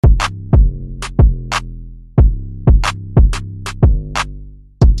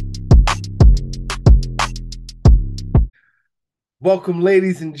Welcome,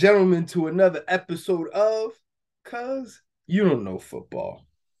 ladies and gentlemen, to another episode of Cuz You Don't Know Football.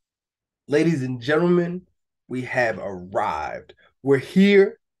 Ladies and gentlemen, we have arrived. We're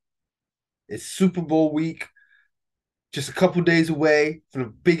here. It's Super Bowl week, just a couple days away from the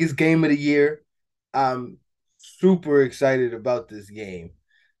biggest game of the year. I'm super excited about this game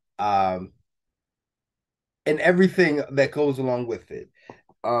um, and everything that goes along with it.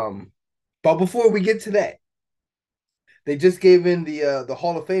 Um, but before we get to that, they just gave in the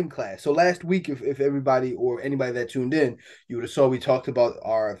Hall of Fame class. So last week, if everybody or anybody that tuned in, you would have saw we talked about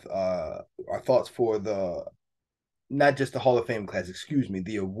our thoughts for the not just the Hall of Fame class, excuse me,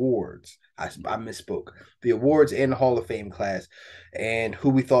 the awards. I misspoke. The awards and the Hall of Fame class, and who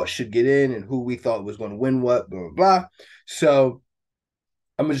we thought should get in and who we thought was going to win what, blah blah blah. So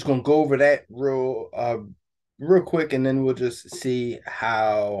I'm just going to go over that real quick, and then we'll just see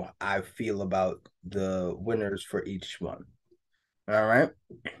how I feel about the winners for each one. All right.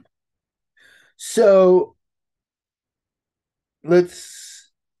 So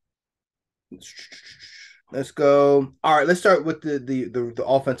let's let's go. All right, let's start with the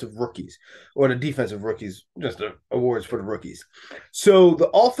offensive rookies or the defensive rookies, just the awards for the rookies. So the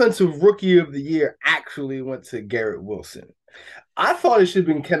offensive rookie of the year actually went to Garrett Wilson. I thought it should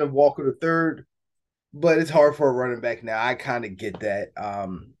have been Kenneth Walker the third, but it's hard for a running back now. I kind of get that.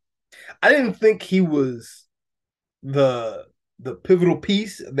 I didn't think he was the the pivotal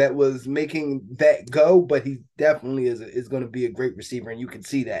piece that was making that go, but he definitely is going to be a great receiver, and you can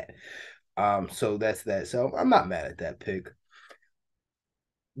see that. So that's that. So I'm not mad at that pick.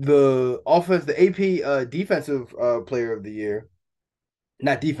 The AP defensive player of the year,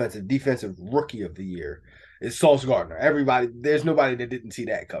 not defensive rookie of the year is Sauce Gardner. There's nobody that didn't see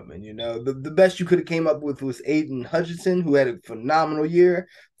that coming. You know, the best you could have came up with was Aiden Hutchinson, who had a phenomenal year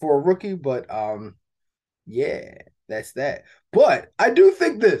for a rookie, but yeah, that's that. But I do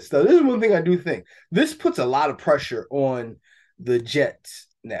think this, though. This is one thing I do think. This puts a lot of pressure on the Jets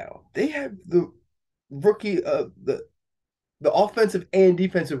now. They have the rookie of the offensive and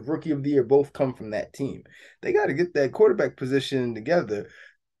defensive rookie of the year both come from that team. They got to get that quarterback position together.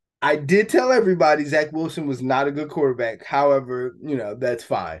 I did tell everybody Zach Wilson was not a good quarterback. However, that's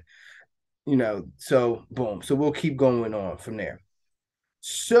fine. So boom. So we'll keep going on from there.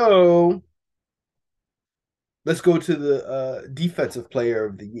 So let's go to the defensive player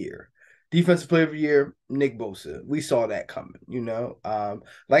of the year. Defensive player of the year, Nick Bosa. We saw that coming.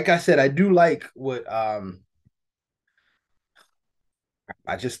 Like I said, I do like what I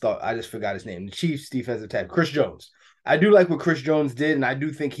just forgot his name. The Chiefs defensive tackle, Chris Jones. I do like what Chris Jones did, and I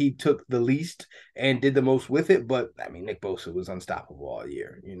do think he took the least and did the most with it. But I mean, Nick Bosa was unstoppable all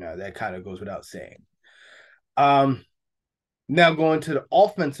year. That kind of goes without saying. Um, Now going to the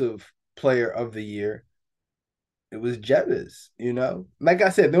offensive player of the year, it was Jettas. Like I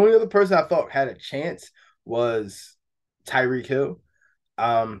said, the only other person I thought had a chance was Tyreek Hill.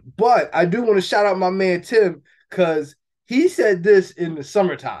 But I do want to shout out my man Tim because he said this in the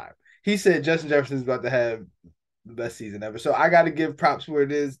summertime. He said Justin Jefferson's about to have the best season ever. So I got to give props where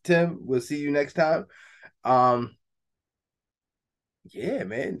it is. Tim, we'll see you next time. Um, yeah,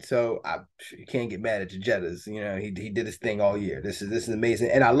 man. So you can't get mad at the Jettas. He did his thing all year. This is amazing,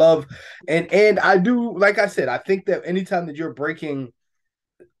 and I love and I do like I said. I think that anytime that you're breaking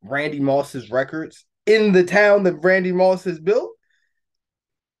Randy Moss's records in the town that Randy Moss has built,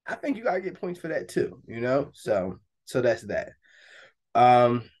 I think you gotta get points for that too. So that's that.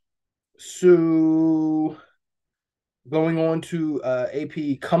 Um, so going on to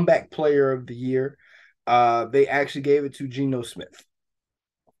AP comeback player of the year, they actually gave it to Geno Smith.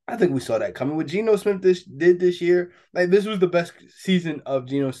 I think we saw that coming. What Geno Smith this year, like this was the best season of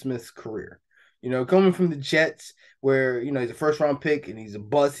Geno Smith's career. Coming from the Jets, where he's a first round pick and he's a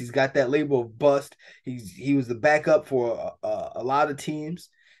bust. He's got that label of bust. He was the backup for a lot of teams,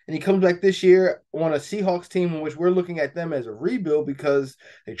 and he comes back this year on a Seahawks team in which we're looking at them as a rebuild because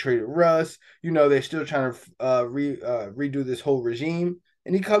they traded Russ. They're still trying to redo this whole regime,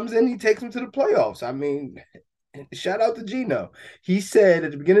 and he comes in, he takes them to the playoffs. I mean, shout out to Geno. He said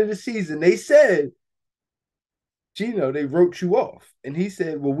at the beginning of the season, they said, Geno, they wrote you off. And he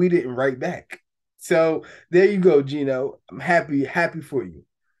said, well, we didn't write back. So there you go, Geno. I'm happy for you.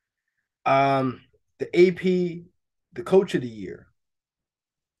 The AP, the coach of the year.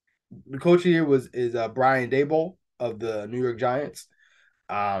 The coach of the year is Brian Daboll of the New York Giants.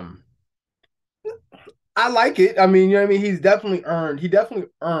 Um, I like it. I mean, what I mean? He definitely earned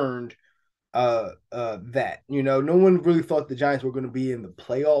that. No one really thought the Giants were going to be in the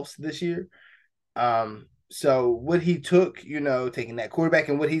playoffs this year. So what he took, taking that quarterback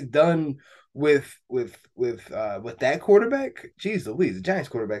and what he's done with that quarterback, geez Louise, the Giants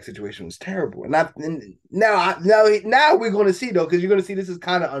quarterback situation was terrible. And now we're going to see though, because you're going to see this is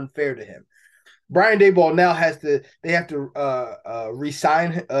kind of unfair to him. Brian Daboll now they have to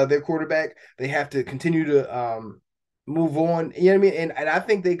re-sign their quarterback. They have to continue to move on. You know what I mean? And I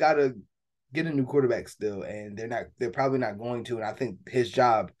think they got to get a new quarterback still, and they're probably not going to. And I think his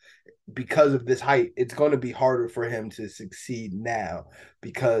job, because of this height, it's going to be harder for him to succeed now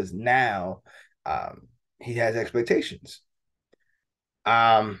because now he has expectations.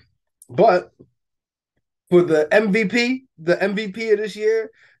 But for the MVP of this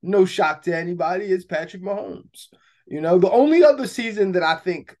year, no shock to anybody, it's Patrick Mahomes. You know, the only other season that I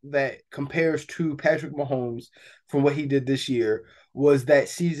think that compares to Patrick Mahomes from what he did this year was that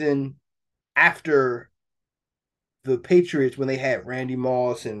season after the Patriots when they had Randy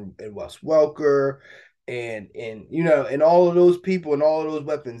Moss and Wes Welker and you know and all of those people and all of those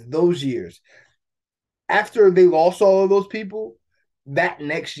weapons those years after they lost all of those people that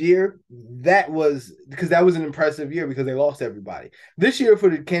next year that was because that was an impressive year because they lost everybody. This year for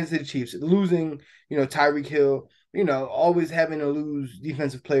the Kansas City Chiefs losing Tyreek Hill, always having to lose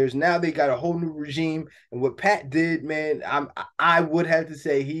defensive players. Now they got a whole new regime, and what Pat did, man, I would have to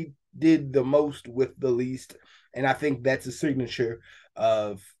say he did the most with the least, and I think that's a signature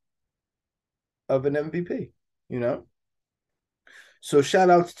of an MVP. So shout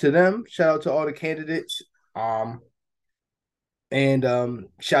outs to them. Shout out to all the candidates. And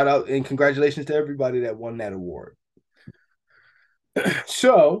shout out and congratulations to everybody that won that award.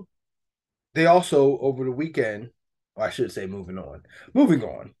 So they also over the weekend, or I should say moving on,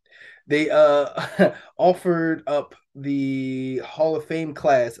 they offered up the Hall of Fame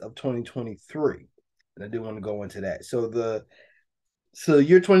class of 2023. And I do want to go into that. So the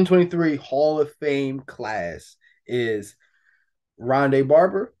year 2023 Hall of Fame class is Rondé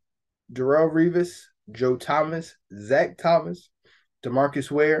Barber, Darrelle Revis, Joe Thomas, Zach Thomas, DeMarcus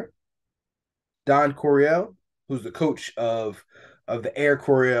Ware, Don Coryell, who's the coach of the Air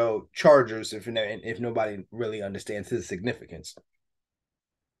Coryell Chargers, if nobody really understands his significance.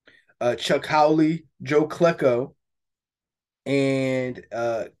 Chuck Howley, Joe Klecko, and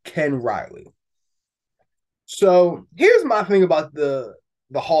Ken Riley. So here's my thing about the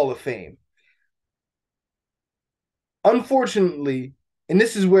Hall of Fame. Unfortunately, and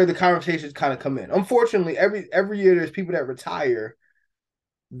this is where the conversations kind of come in. Unfortunately, every year there's people that retire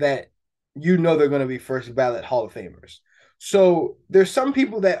that they're going to be first ballot Hall of Famers. So there's some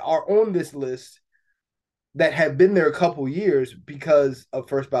people that are on this list that have been there a couple years because of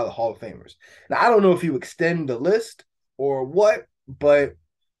first ballot Hall of Famers. Now, I don't know if you extend the list or what, but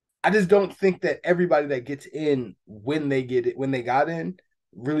I just don't think that everybody that gets in when they got in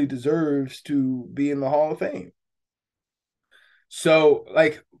really deserves to be in the Hall of Fame. So,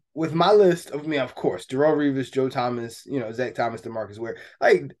 like, with my list of course, Darrelle Revis, Joe Thomas, Zach Thomas, DeMarcus Ware,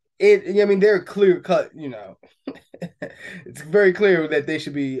 they're clear cut, it's very clear that they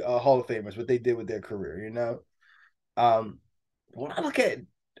should be Hall of Famers, what they did with their career, When I look at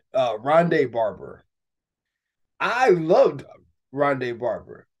Rondé Barber, I loved Rondé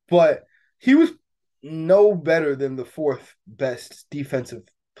Barber, but he was no better than the fourth best defensive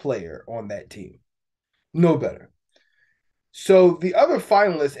player on that team. No better. So the other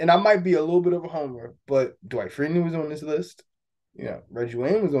finalists, and I might be a little bit of a homer, but Dwight Freeney was on this list. Reggie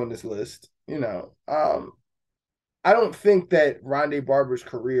Wayne was on this list. I don't think that Rondé Barber's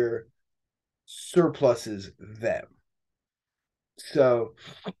career surpluses them. So,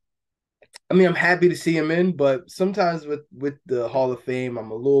 I'm happy to see him in, but sometimes with the Hall of Fame,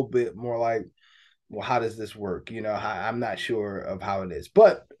 I'm a little bit more like, well, how does this work? I'm not sure of how it is,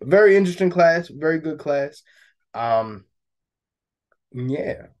 but very interesting class, very good class.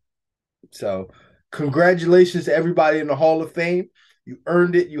 Yeah. So, congratulations to everybody in the Hall of Fame. You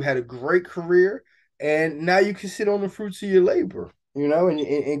earned it. You had a great career, and now you can sit on the fruits of your labor,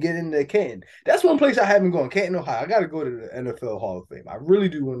 and get into Canton. That's one place I haven't gone, Canton, Ohio. I got to go to the NFL Hall of Fame. I really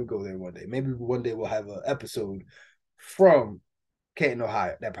do want to go there one day. Maybe one day we'll have an episode from Canton,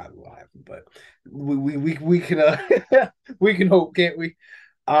 Ohio. That probably won't happen, but we can we can hope, can't we?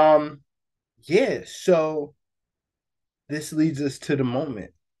 Yeah. So this leads us to the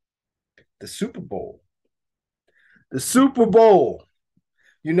moment. The Super Bowl. The Super Bowl.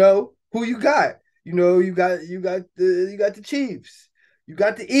 Who you got? You got the Chiefs. You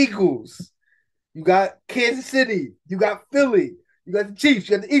got the Eagles. You got Kansas City. You got Philly. You got the Chiefs.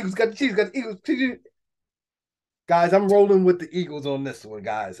 You got the Eagles. You got the Chiefs. You got the Eagles. Guys, I'm rolling with the Eagles on this one,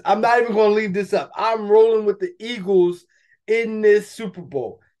 guys. I'm not even going to leave this up. I'm rolling with the Eagles in this Super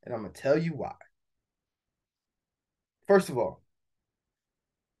Bowl, and I'm going to tell you why. First of all,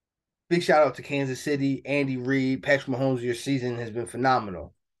 big shout out to Kansas City, Andy Reid, Patrick Mahomes. Your season has been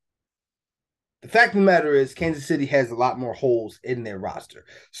phenomenal. The fact of the matter is, Kansas City has a lot more holes in their roster.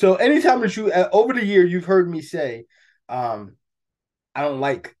 So anytime that you over the year, you've heard me say, um, I don't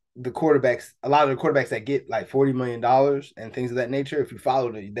like the quarterbacks. A lot of the quarterbacks that get like $40 million and things of that nature. If you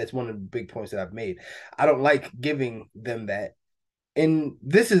follow it, that's one of the big points that I've made. I don't like giving them that, and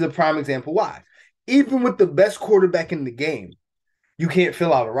this is a prime example why. Even with the best quarterback in the game, you can't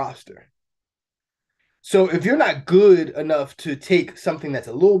fill out a roster. So if you're not good enough to take something that's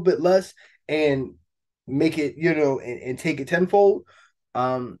a little bit less and make it, and take it tenfold,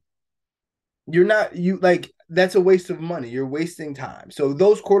 um, you're not you like that's a waste of money. You're wasting time. So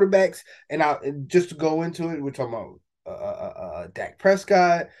those quarterbacks, and I just to go into it, we're talking about Dak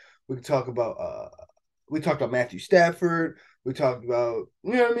Prescott. We can talk about we talked about Matthew Stafford. We talked about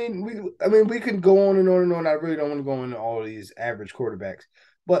what I mean. We can go on and on and on. I really don't want to go into all of these average quarterbacks.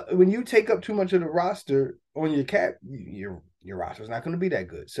 But when you take up too much of the roster on your cap, your roster is not going to be that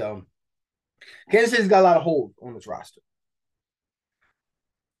good. So Kansas City's got a lot of holes on this roster.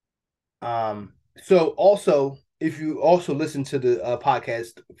 So also, if you also listen to the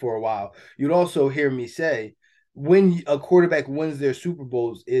podcast for a while, you'd also hear me say when a quarterback wins their Super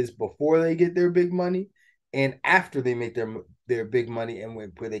Bowls is before they get their big money and after they make their big money and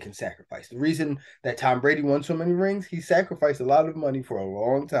where they can sacrifice. The reason that Tom Brady won so many rings, he sacrificed a lot of money for a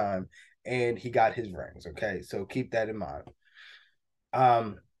long time and he got his rings. Okay, so keep that in mind.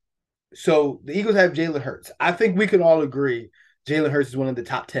 So the Eagles have Jalen Hurts. I think we can all agree Jalen Hurts is one of the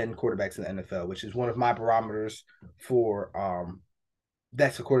top 10 quarterbacks in the NFL, which is one of my barometers for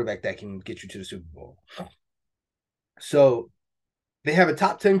that's a quarterback that can get you to the Super Bowl. So they have a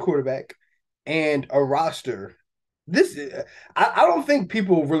top 10 quarterback and a roster. This I don't think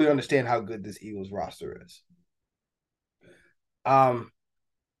people really understand how good this Eagles roster is.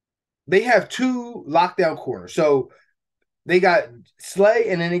 They have two lockdown corners. So they got Slay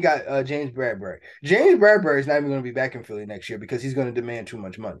and then they got James Bradbury. James Bradbury is not even going to be back in Philly next year because he's going to demand too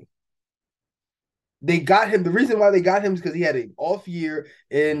much money. They got him. The reason why they got him is because he had an off year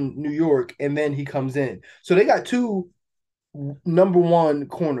in New York and then he comes in. So they got two number one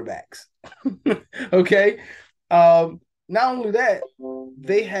cornerbacks. Okay. Not only that,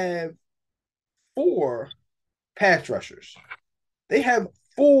 they have four pass rushers. They have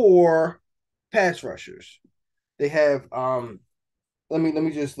four pass rushers. They have let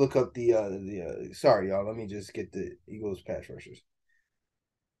me just look up the sorry y'all, let me just get the Eagles pass rushers.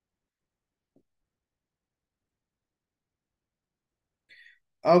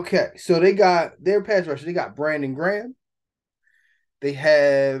 Okay, so they got their pass rushers. They got Brandon Graham. They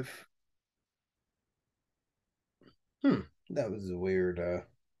have hmm, that was a weird that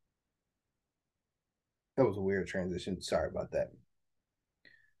was a weird transition. Sorry about that.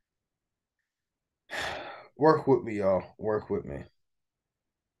 Work with me, y'all. Work with me.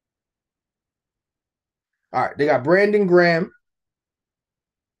 All right, they got Brandon Graham.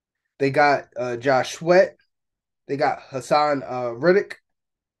 They got Josh Sweat. They got Hassan Riddick.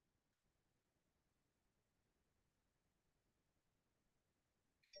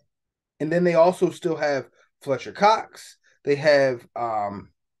 And then they also still have Fletcher Cox. They have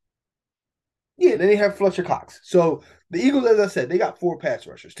yeah, then they have Fletcher Cox. So the Eagles, as I said, they got four pass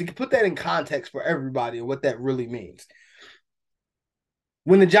rushers. To put that in context for everybody and what that really means.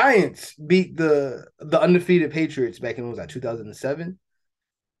 When the Giants beat the undefeated Patriots back in what was that 2007,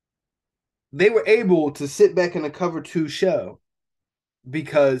 they were able to sit back in a cover two show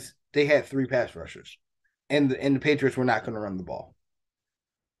because they had three pass rushers, and the Patriots were not going to run the ball.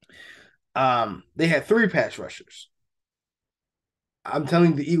 They had three pass rushers. I'm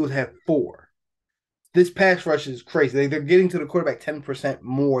telling you, the Eagles have four. This pass rush is crazy. They're getting to the quarterback 10%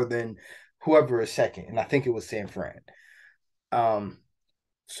 more than whoever is second, and I think it was San Fran. Um,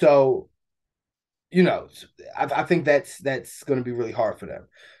 so I think that's going to be really hard for them.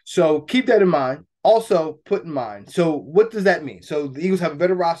 So keep that in mind. Also, put in mind. So what does that mean? So the Eagles have a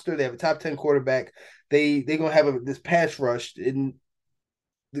better roster. They have a top 10 quarterback. They're going to have this pass rush, and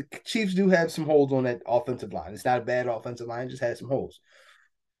the Chiefs do have some holes on that offensive line. It's not a bad offensive line; it just has some holes.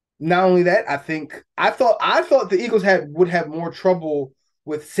 Not only that, I thought the Eagles would have more trouble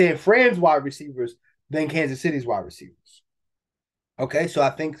with San Fran's wide receivers than Kansas City's wide receivers. Okay, so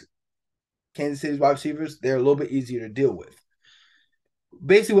I think Kansas City's wide receivers, they're a little bit easier to deal with.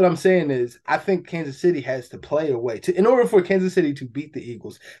 Basically, what I'm saying is, I think Kansas City has to play a way in order for Kansas City to beat the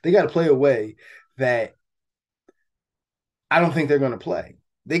Eagles, they got to play a way that I don't think they're going to play.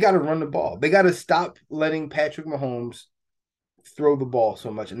 They got to run the ball. They got to stop letting Patrick Mahomes throw the ball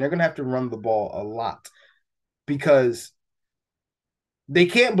so much, and they're going to have to run the ball a lot because They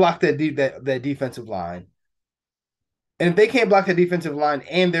can't block that defensive line. And if they can't block that defensive line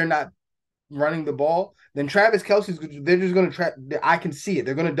and they're not running the ball, then Travis Kelce's they're just going to trap. I can see it.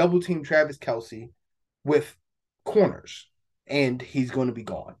 They're going to double team Travis Kelce with corners, and he's going to be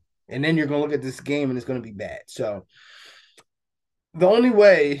gone. And then you're going to look at this game, and it's going to be bad. So the only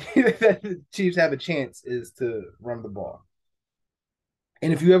way that the Chiefs have a chance is to run the ball.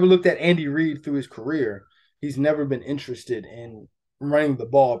 And if you ever looked at Andy Reid through his career, he's never been interested in running the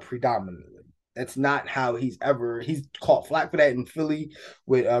ball predominantly. That's not how he's caught flack for that in Philly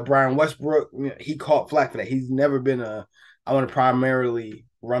with Brian Westbrook. He caught flack for that. He's never been I want to primarily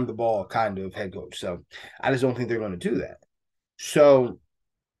run the ball kind of head coach. So I just don't think they're going to do that. So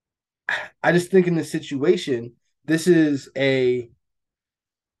I just think in this situation, this is a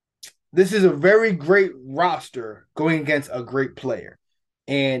very great roster going against a great player.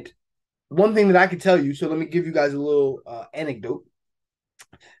 And one thing that I can tell you, so let me give you guys a little anecdote.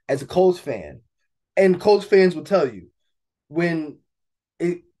 As a Colts fan, and Colts fans will tell you,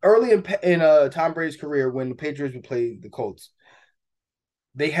 early in Tom Brady's career, when the Patriots would play the Colts,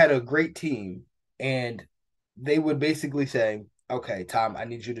 they had a great team, and they would basically say, okay, Tom, I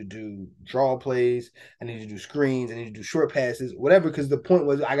need you to do draw plays. I need you to do screens. I need you to do short passes, whatever, because the point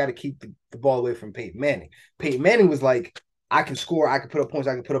was I got to keep the ball away from Peyton Manning. Peyton Manning was like, I can score. I can put up points.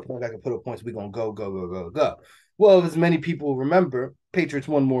 I can put up points. I can put up points. We're going to go, go, go, go, go. Well, as many people remember, Patriots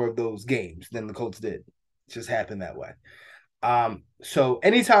won more of those games than the Colts did. It just happened that way. So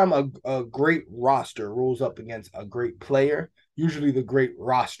anytime a great roster rolls up against a great player, usually the great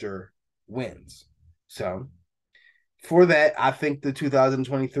roster wins. So for that, I think the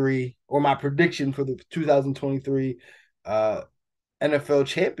 2023, or my prediction for the 2023 NFL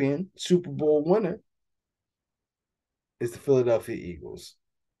champion, Super Bowl winner, is the Philadelphia Eagles.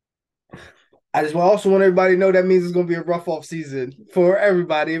 I just also want everybody to know that means it's going to be a rough off season for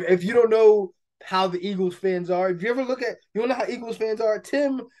everybody. If you don't know how the Eagles fans are, if you ever look at, you know how Eagles fans are,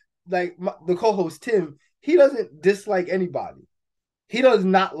 Tim, the co-host Tim, he doesn't dislike anybody. He does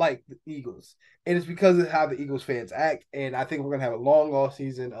not like the Eagles. And it's because of how the Eagles fans act. And I think we're going to have a long off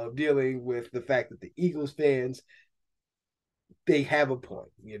season of dealing with the fact that the Eagles fans, they have a point,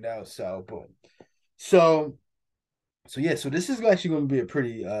 so boom. So this is actually going to be a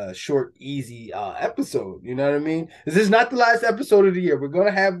pretty short, easy episode. You know what I mean? This is not the last episode of the year. We're going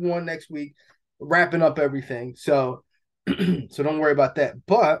to have one next week, wrapping up everything. So, so don't worry about that.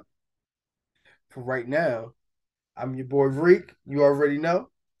 But for right now, I'm your boy Reek. You already know.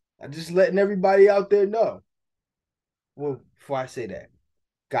 I'm just letting everybody out there know. Well, before I say that,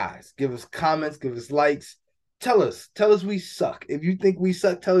 guys, give us comments, give us likes. Tell us we suck. If you think we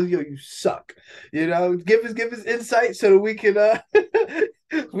suck, tell us you suck. Give us insight so that we can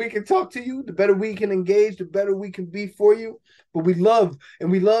we can talk to you. The better we can engage, the better we can be for you. But we love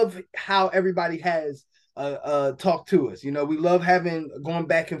how everybody has talk to us. We love going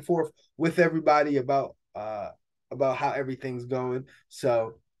back and forth with everybody about how everything's going.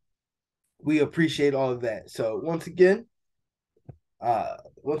 So we appreciate all of that. So once again, guys,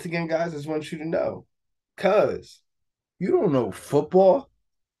 I just want you to know, cuz you don't know football.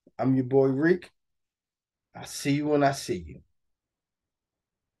 I'm your boy Reek. I see you when I see you.